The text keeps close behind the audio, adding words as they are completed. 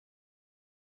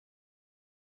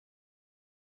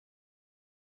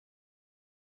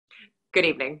Good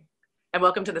evening, and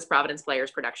welcome to this Providence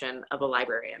Players production of The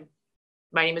Librarian.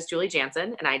 My name is Julie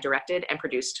Jansen, and I directed and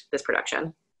produced this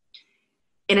production.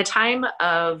 In a time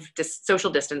of social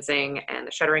distancing and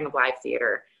the shuttering of live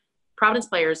theater, Providence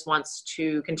Players wants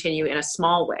to continue in a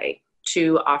small way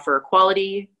to offer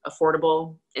quality,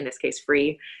 affordable, in this case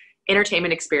free,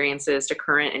 entertainment experiences to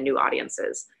current and new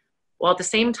audiences, while at the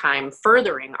same time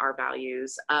furthering our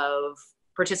values of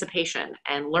participation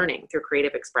and learning through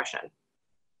creative expression.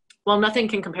 While nothing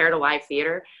can compare to live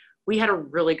theater, we had a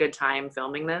really good time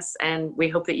filming this, and we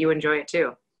hope that you enjoy it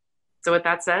too. So with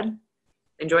that said,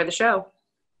 enjoy the show.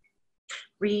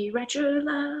 Rewrite your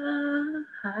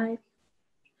life.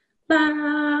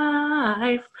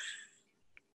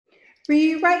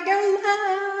 Rewrite your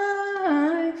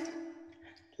life.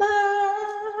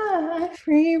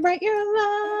 Rewrite your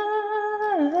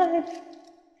life.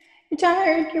 You're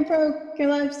tired, you're broke, your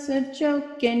life's a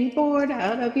joke, and you're bored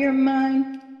out of your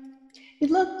mind. You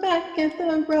look back at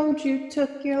the road you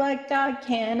took, you're like, God,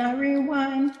 can I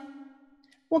rewind?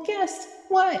 Well, guess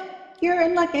what? You're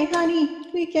unlucky, honey.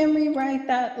 We can rewrite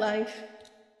that life.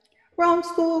 Wrong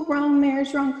school, wrong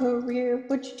marriage, wrong career.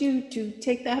 What'd you do to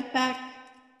take that back?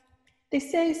 They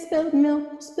say spilled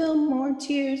milk, spill more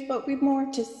tears, but we've more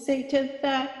to say to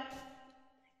that.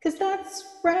 'Cause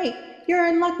that's right, you're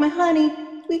in luck, my honey.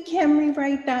 We can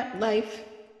rewrite that life.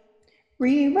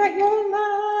 Rewrite your life.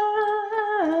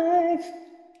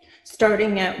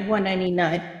 Starting at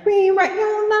 $1.99. Rewrite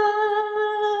your life.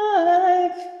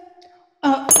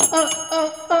 Oh.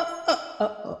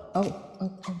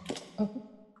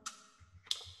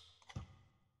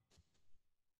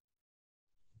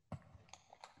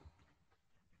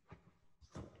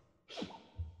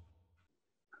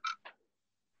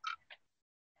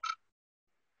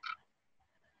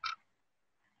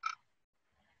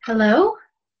 Hello?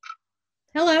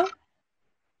 Hello.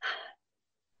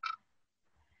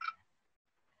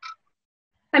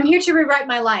 I'm here to rewrite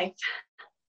my life.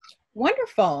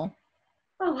 Wonderful.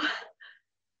 Oh,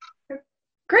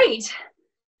 great.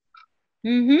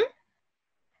 Mm-hmm.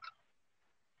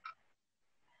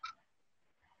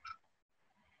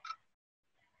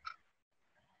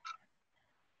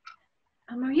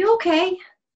 Are you okay?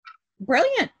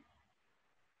 Brilliant.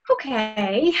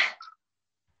 Okay.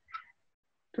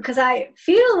 Because I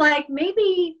feel like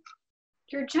maybe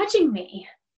you're judging me.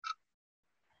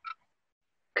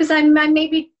 Because I'm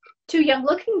maybe too young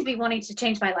looking to be wanting to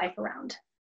change my life around.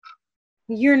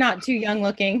 You're not too young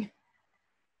looking.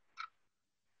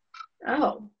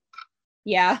 Oh.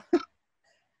 Yeah.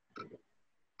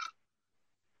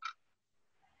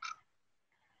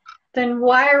 Then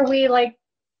why are we like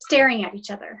staring at each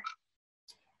other?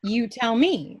 You tell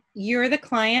me. You're the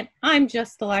client. I'm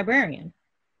just the librarian.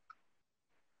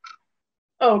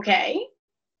 Okay.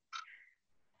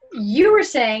 You were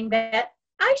saying that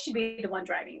I should be the one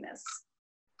driving this.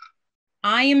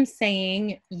 I am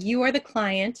saying you are the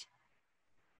client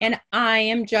and I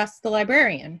am just the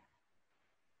librarian.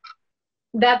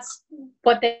 That's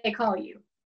what they call you.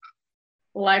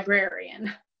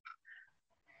 Librarian.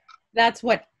 That's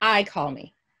what I call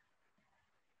me.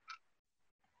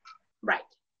 Right.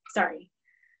 Sorry.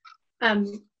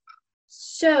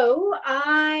 So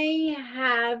I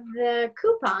have the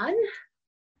coupon.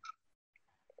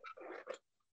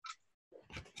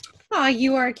 Ah,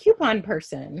 you are a coupon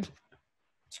person.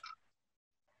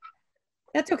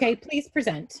 That's okay. Please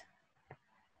present.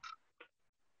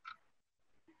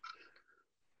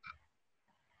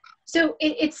 So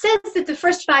it says that the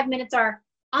first 5 minutes are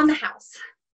on the house.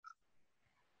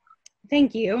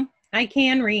 Thank you. I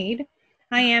can read.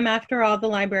 I am, after all, the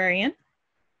librarian.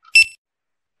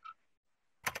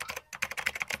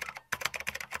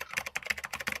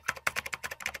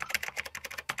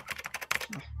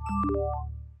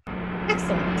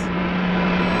 Excellent.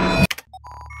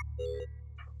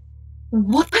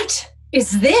 What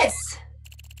is this?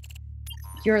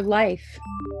 Your life.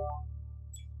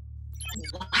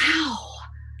 Wow.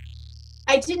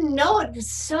 I didn't know it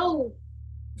was so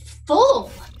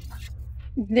full.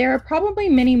 There are probably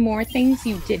many more things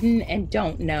you didn't and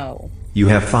don't know. You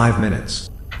have 5 minutes.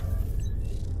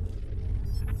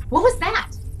 What was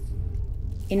that?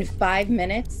 In 5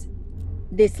 minutes,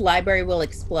 this library will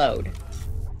explode.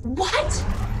 What?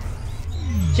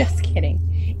 Just kidding.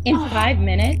 In 5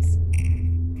 minutes,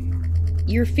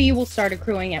 your fee will start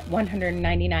accruing at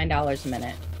 $199 a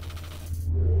minute.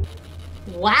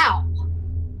 Wow.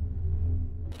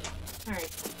 All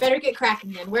right, better get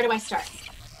cracking then. Where do I start?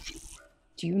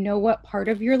 Do you know what part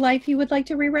of your life you would like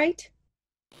to rewrite?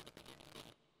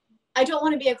 I don't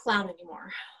want to be a clown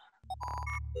anymore.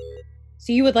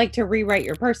 So you would like to rewrite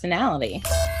your personality?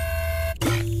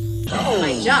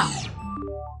 My job.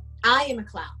 I am a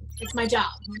clown. It's my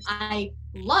job. I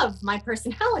love my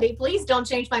personality. Please don't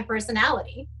change my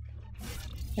personality.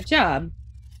 A job.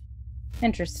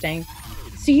 Interesting.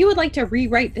 So you would like to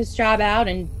rewrite this job out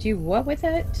and do what with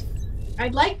it?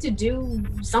 I'd like to do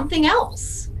something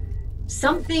else.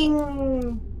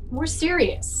 Something more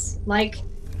serious. Like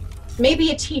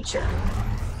maybe a teacher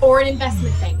or an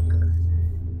investment banker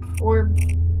or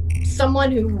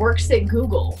someone who works at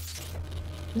Google.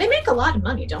 They make a lot of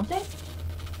money, don't they?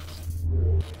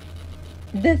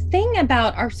 The thing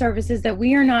about our service is that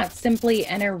we are not simply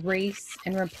an erase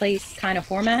and replace kind of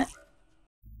format.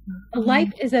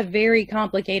 Life is a very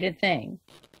complicated thing.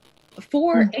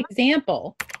 For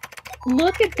example,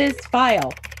 look at this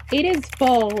file. It is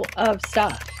full of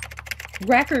stuff.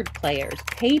 Record players,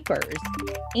 papers,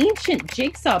 ancient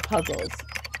jigsaw puzzles.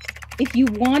 If you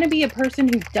want to be a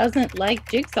person who doesn't like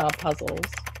jigsaw puzzles,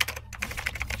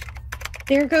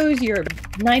 there goes your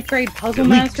 9th grade Puzzle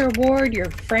Master Award, your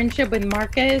friendship with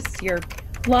Marcus, your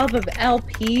love of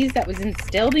LPs that was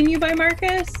instilled in you by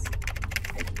Marcus.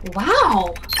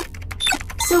 Wow.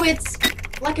 So it's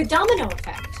like a domino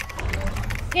effect.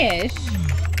 Ish.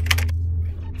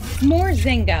 More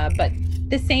Zynga, but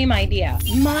the same idea.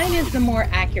 Mine is the more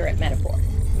accurate metaphor.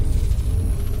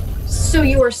 So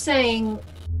you are saying,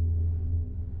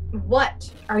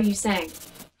 what are you saying?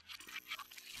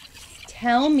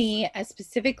 Tell me as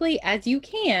specifically as you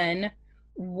can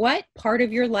what part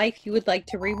of your life you would like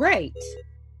to rewrite.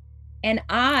 And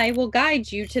I will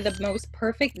guide you to the most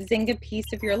perfect Zynga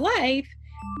piece of your life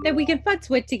that we can futz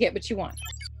with to get what you want.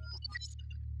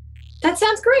 That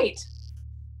sounds great.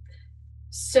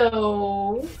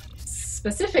 So,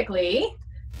 specifically,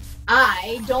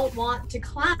 I don't want to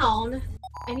clown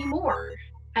anymore.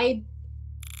 I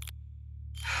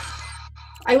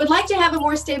would like to have a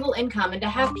more stable income and to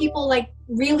have people like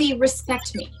really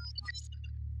respect me.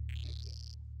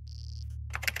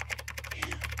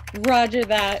 Roger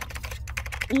that.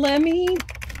 Let me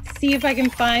see if I can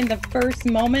find the first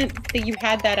moment that you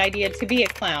had that idea to be a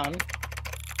clown.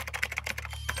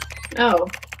 Oh,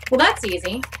 well, that's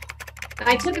easy.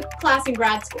 I took a class in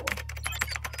grad school.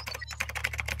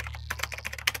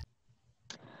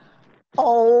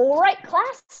 All right,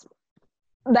 class.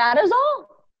 That is all.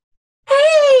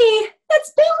 Hey,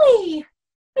 that's Billy.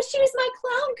 But she was my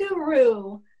clown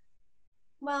guru.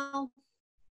 Well,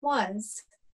 was.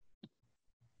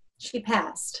 She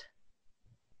passed.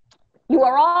 You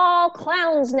are all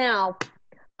clowns now.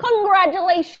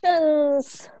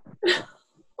 Congratulations.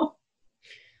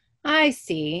 I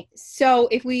see. So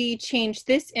if we change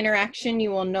this interaction,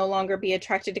 you will no longer be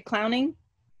attracted to clowning?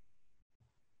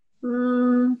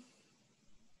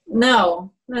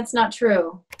 No, that's not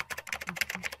true.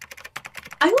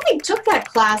 I only took that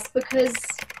class because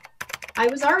I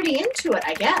was already into it,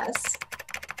 I guess.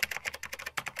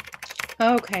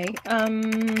 Okay.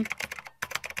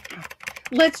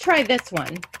 Let's try this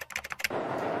one.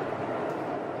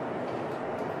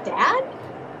 Dad?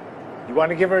 You want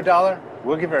to give her $1?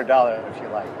 We'll give her $1 if you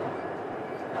like.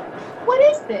 What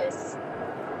is this?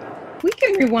 We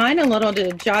can rewind a little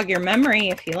to jog your memory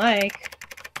if you like.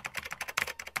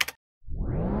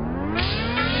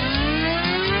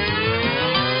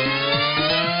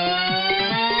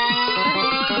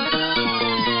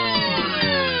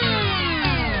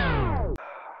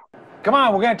 Come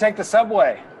on, we're going to take the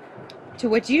subway. To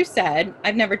which you said,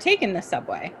 I've never taken the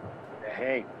subway.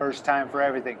 Hey, first time for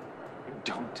everything.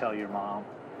 Don't tell your mom.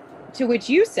 To which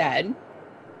you said,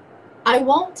 I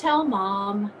won't tell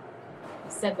Mom. I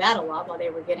said that a lot while they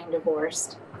were getting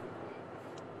divorced.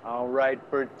 All right,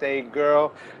 birthday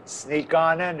girl, sneak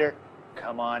on under.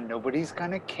 Come on, nobody's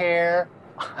going to care.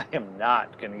 I am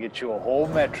not going to get you a whole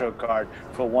Metro card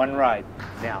for one ride.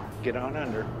 Now, get on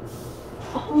under.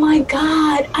 Oh my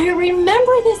God, I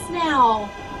remember this now.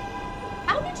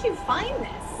 How did you find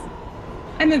this?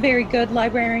 I'm a very good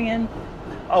librarian.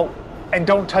 Oh, and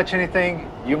don't touch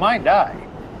anything. You might die.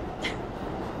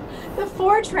 The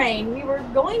 4 train. We were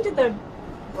going to the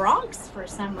Bronx for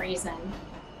some reason.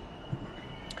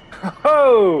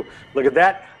 Oh, look at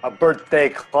that. A birthday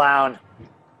clown.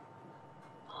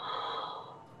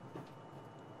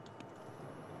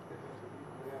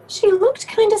 She looked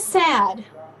kind of sad.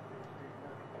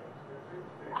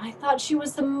 I thought she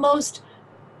was the most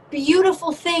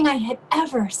beautiful thing I had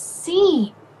ever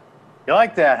seen. You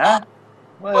like that, huh?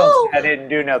 Well, I didn't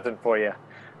do nothing for you.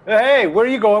 Hey, where are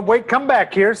you going? Wait, come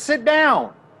back here. Sit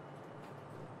down.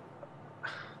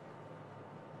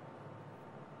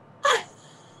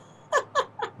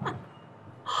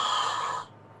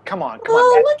 Come on, come on.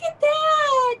 Oh, look at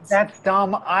that. That's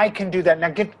dumb. I can do that.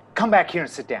 Now come back here and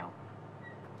sit down.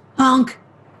 Honk.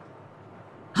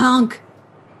 Honk.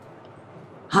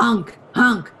 Hunk,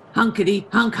 hunk, hunkity,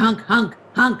 hunk, hunk, hunk,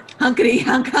 hunk, hunkity,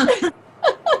 hunk, hunk.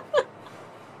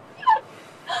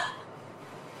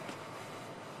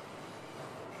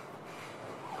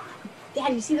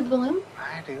 Dad, you see the balloon?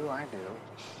 I do. You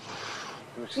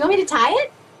want me to tie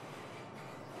it?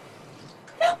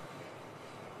 No.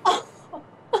 Oh.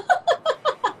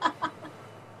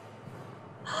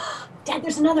 Dad,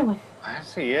 there's another one. I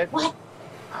see it. What?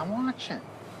 I'm watching.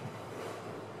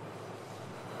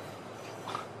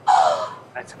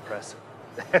 That's impressive.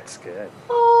 That's good.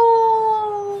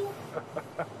 Oh.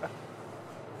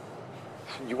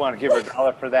 You want to give her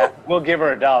 $1 for that? We'll give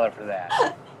her $1 for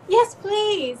that. Yes,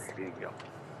 please. There you go.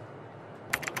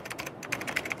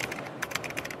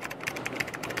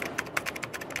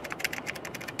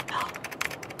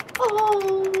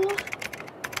 Oh.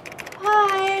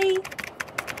 Hi.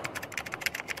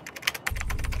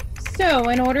 So,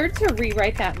 in order to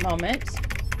rewrite that moment,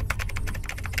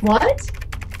 What?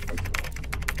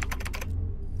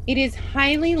 it is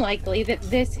highly likely that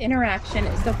this interaction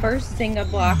is the first Zynga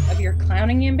block of your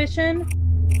clowning ambition.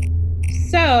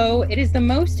 So, it is the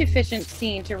most efficient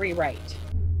scene to rewrite.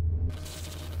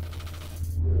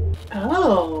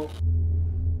 Oh.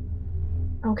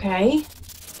 Okay.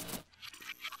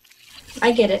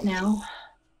 I get it now.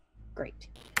 Great.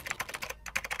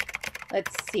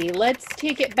 Let's see. Let's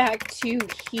take it back to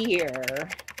here.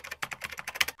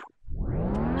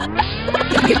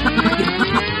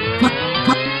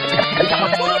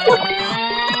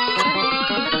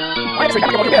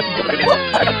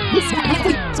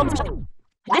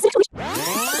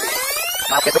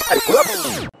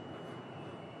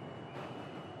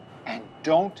 And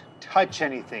don't touch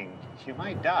anything. You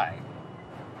might die.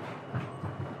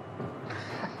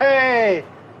 Hey!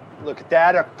 Look at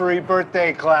that, a free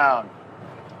birthday clown.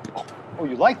 Oh,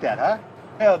 you like that, huh?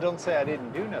 Hell, don't say I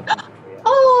didn't do nothing for you.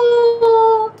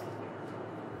 Oh.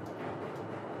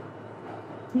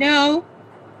 No.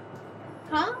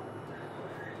 Huh?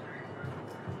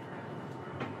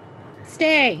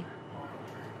 Stay.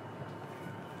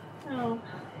 Oh,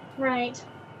 right.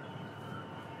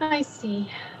 I see.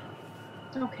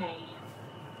 Okay.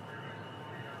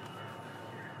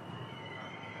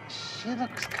 She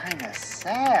looks kind of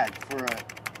sad for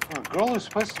a girl who's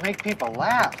supposed to make people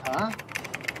laugh, huh?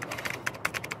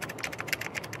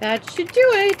 That should do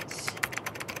it.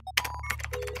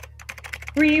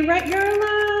 Rewrite your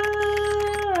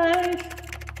life.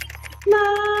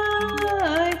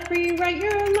 Life. Rewrite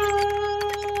your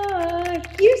life.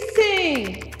 You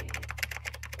sing.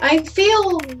 I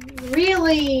feel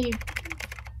really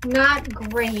not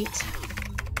great.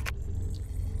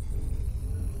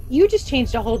 You just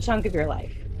changed a whole chunk of your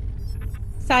life.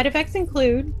 Side effects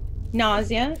include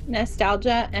nausea,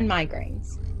 nostalgia, and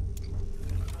migraines.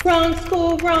 Wrong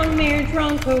school, wrong marriage,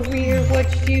 wrong career.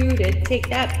 What'd you do to take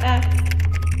that back?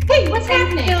 Hey, what's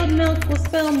happening? Spilled milk will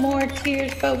spill more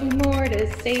tears, but more to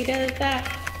say to that.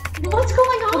 What's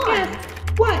going on? Well, guess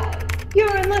what?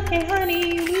 You're unlucky,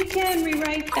 honey. We can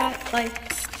rewrite that life.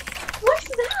 What's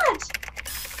that?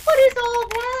 What is all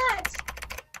that?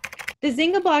 The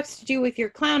Zynga blocks to do with your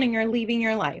clowning or leaving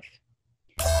your life.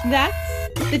 That's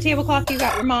the tablecloth you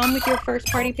got your mom with your first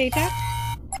party paycheck.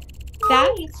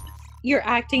 That's your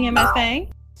acting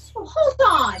MFA. Oh, hold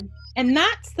on. And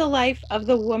that's the life of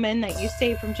the woman that you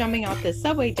saved from jumping off the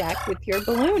subway deck with your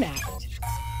balloon act.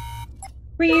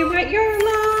 Rewrite your life.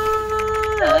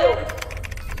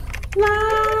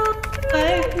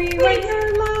 Life. Rewrite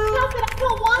your life. Stop it. I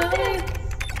don't want this.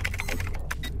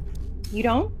 You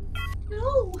don't?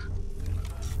 No.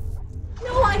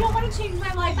 No, I don't want to change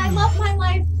my life. I love my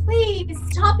life. Please,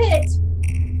 stop it.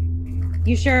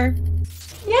 You sure?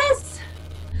 Yes.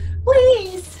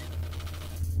 Please.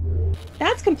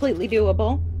 That's completely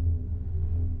doable.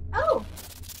 Oh.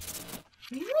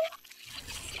 Really?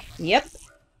 Yep.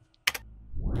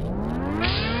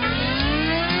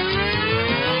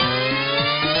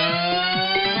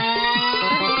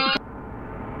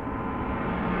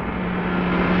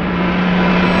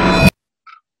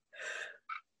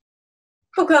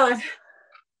 Oh, God.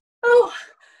 Oh,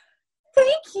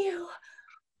 thank you.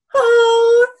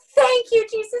 Oh, thank you,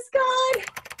 Jesus God.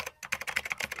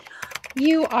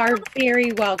 You are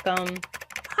very welcome.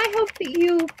 I hope that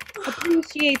you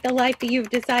appreciate the life that you've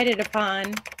decided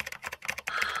upon.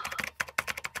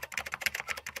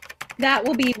 That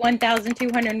will be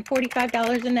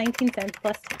 $1,245.19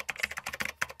 plus tax.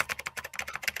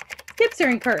 Tips are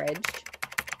encouraged.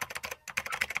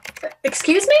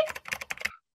 Excuse me?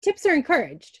 Tips are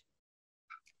encouraged.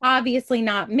 Obviously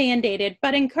not mandated,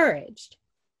 but encouraged.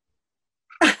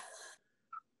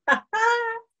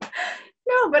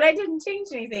 No, but I didn't change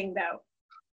anything, though.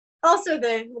 Also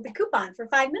the coupon for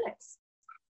 5 minutes.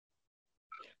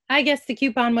 I guess the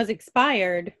coupon was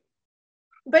expired.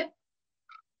 But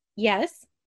Yes.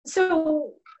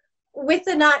 so with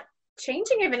the not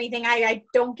changing of anything, I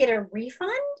don't get a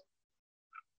refund?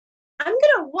 I'm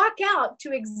gonna walk out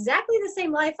to exactly the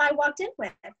same life I walked in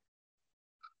with.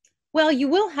 Well, you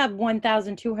will have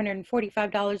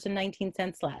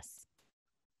 $1,245.19 less.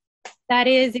 That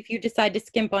is if you decide to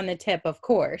skimp on the tip, of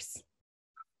course.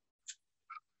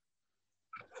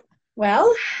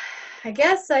 Well, I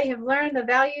guess I have learned the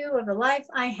value of the life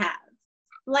I have.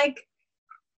 Like,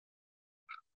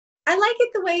 I like it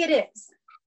the way it is.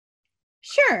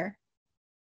 Sure.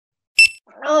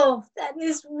 Oh, that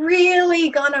is really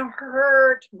gonna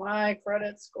hurt my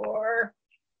credit score.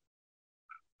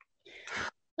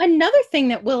 Another thing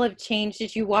that will have changed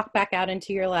as you walk back out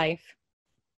into your life.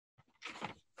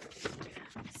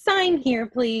 Sign here,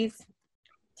 please.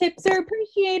 Tips are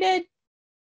appreciated.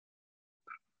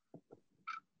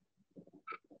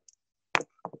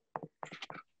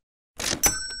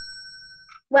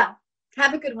 Well,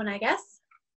 have a good one, I guess.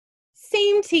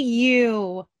 Same to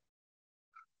you.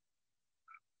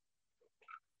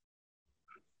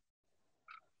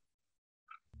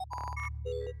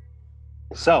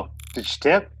 So, did you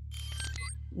tip?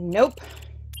 Nope.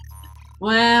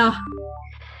 Well,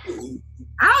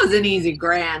 I was an easy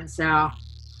grand, so.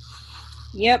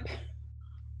 Yep.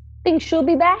 Think she'll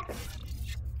be back?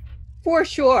 For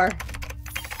sure.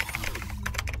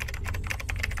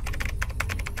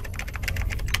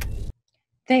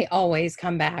 They always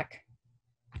come back.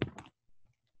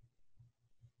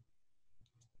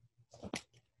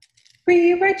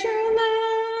 Rewrite your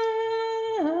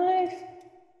life.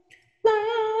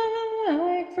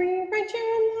 Life. Rewrite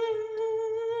your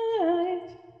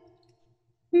life.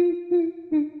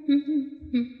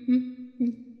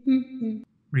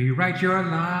 Rewrite your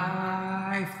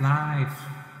life, life,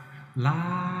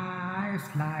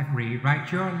 life, life.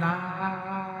 Rewrite your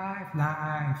life,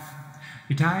 life.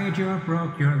 You're tired, you're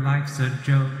broke, your life's a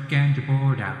joke, and you're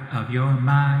bored out of your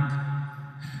mind.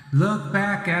 Look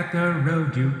back at the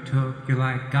road you took, you're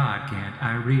like, God, can't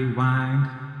I rewind?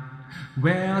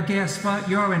 Well, guess what,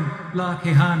 you're in luck,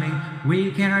 hey honey,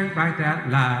 we can rewrite that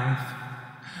life.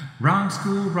 Wrong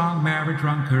school, wrong marriage,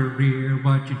 wrong career,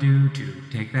 what you do to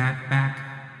take that back?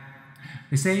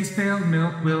 They say spilled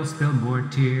milk will spill more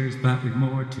tears, but we've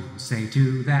more to say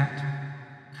to that.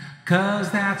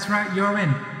 'Cause that's right, you're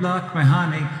in luck, my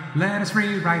honey, let us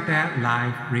rewrite that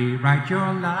life, rewrite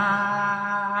your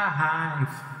life.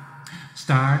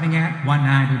 Starting at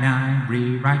 $1.99,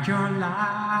 rewrite your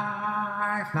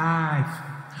life, life.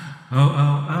 Oh,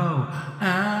 oh, oh,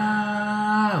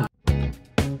 oh.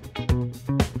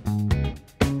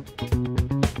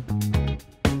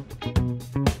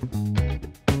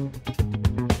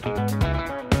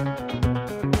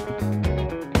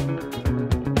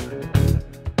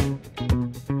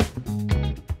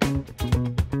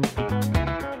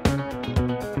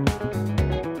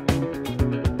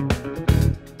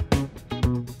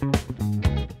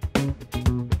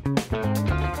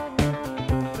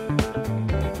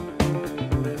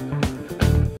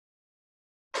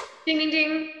 Ding, ding,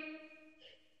 ding.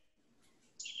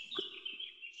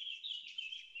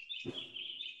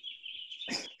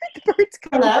 The birds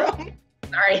come Hello? from.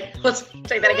 Sorry, let's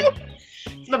take that again.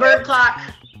 It's my bird clock.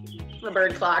 It's my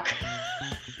bird clock.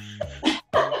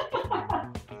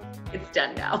 It's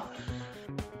done now.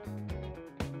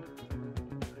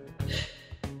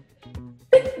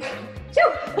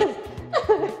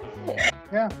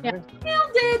 Yeah.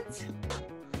 Nailed it.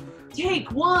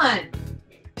 Take one.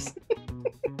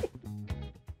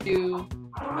 Two.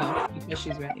 Oh, because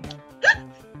she's ready.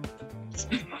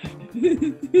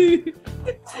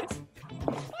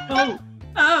 Oh.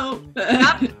 Oh.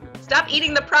 Stop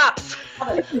eating the props.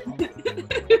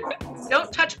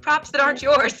 Don't touch props that aren't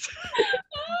yours.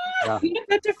 You're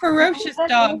such a ferocious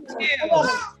dog, too.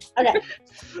 Okay. All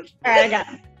right, I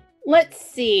got it. Let's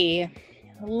see.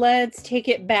 Let's take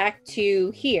it back to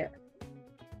here.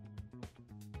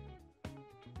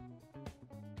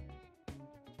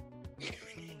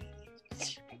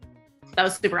 That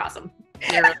was super awesome.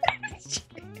 You're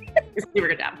super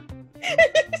good job.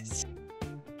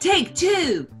 Take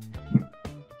two.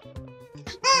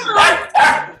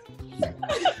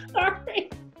 Sorry.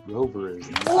 Rover is.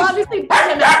 We'll obviously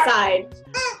put him outside.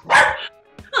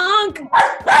 Honk.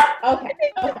 Okay.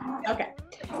 Okay.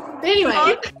 But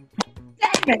anyway.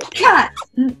 Cut.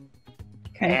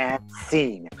 And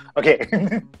scene. Okay.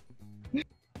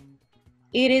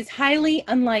 It is highly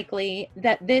unlikely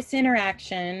that this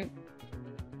interaction.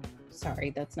 Sorry,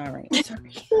 that's not right.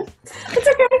 Sorry. It's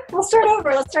okay. We'll start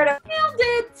over. Let's start over. Nailed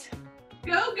it.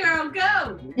 Go, girl,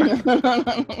 go.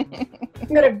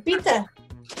 I'm gonna beat the.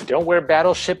 Don't wear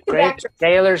battleship grapes.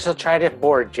 Sailors will try to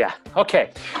board you.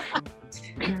 Okay.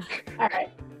 All right.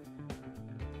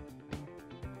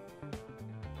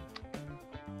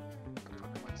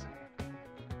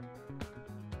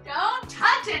 Don't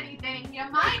touch anything. You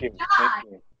might Thank you. die. Thank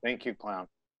you. Thank you, clown.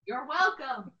 You're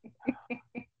welcome.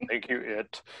 Thank you,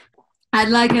 it. I'd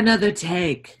like another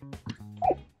take.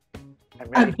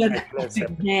 I'm gonna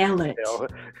listen. nail it. Bill.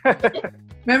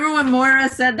 Remember when Moira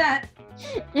said that?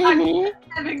 Mhm.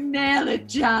 I'm gonna nail it,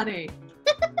 Johnny.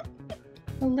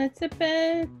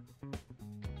 Elizabeth.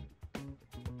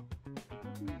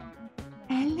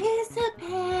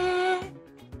 Elizabeth.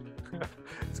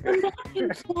 It's good. Come back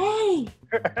and play.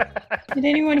 Did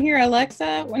anyone hear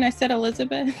Alexa when I said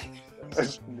Elizabeth?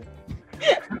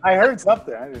 I heard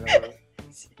something. I didn't know.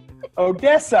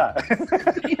 Odessa.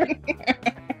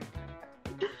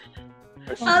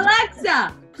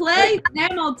 Alexa, play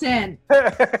Hamilton.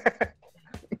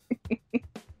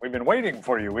 We've been waiting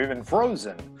for you. We've been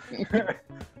frozen.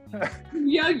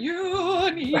 Yeah,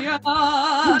 union. Right.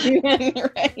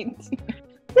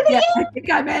 Yeah, I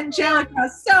think I'm Angelica.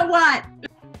 So what?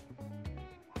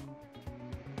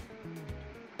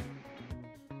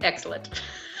 Excellent.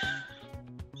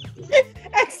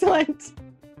 Excellent.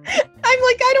 I'm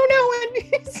like, I don't know when.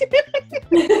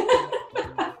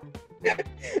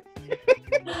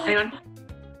 Anyone?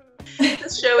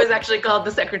 This show is actually called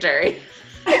The Secretary.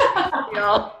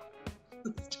 Y'all.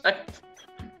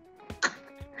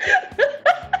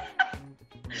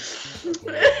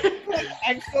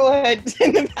 Excellent.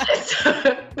 In the back.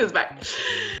 It's back.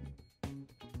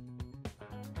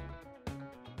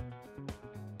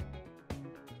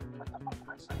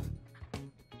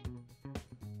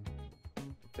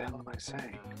 What the hell am I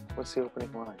saying? What's the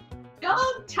opening line?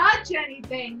 Don't touch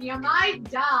anything. You might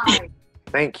die.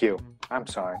 Thank you. I'm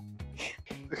sorry.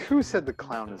 Who said the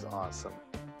clown is awesome?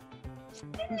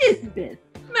 Elizabeth,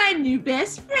 my new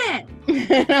best friend.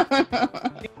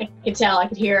 I could tell. I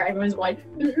could hear everyone's voice.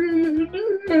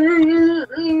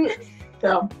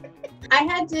 So, I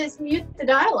had to mute the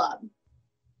dialogue.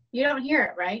 You don't hear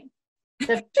it, right?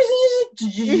 The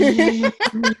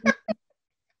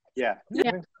Yeah.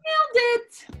 Nailed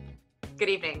it. Good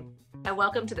evening, and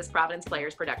welcome to this Providence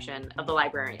Players production of The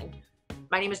Librarian.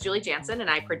 My name is Julie Jansen, and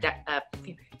I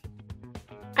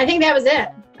I think that was it.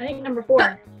 I think number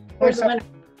 4. Where's the winner?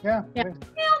 Yeah. Yeah.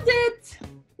 Nailed it.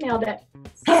 Nailed it.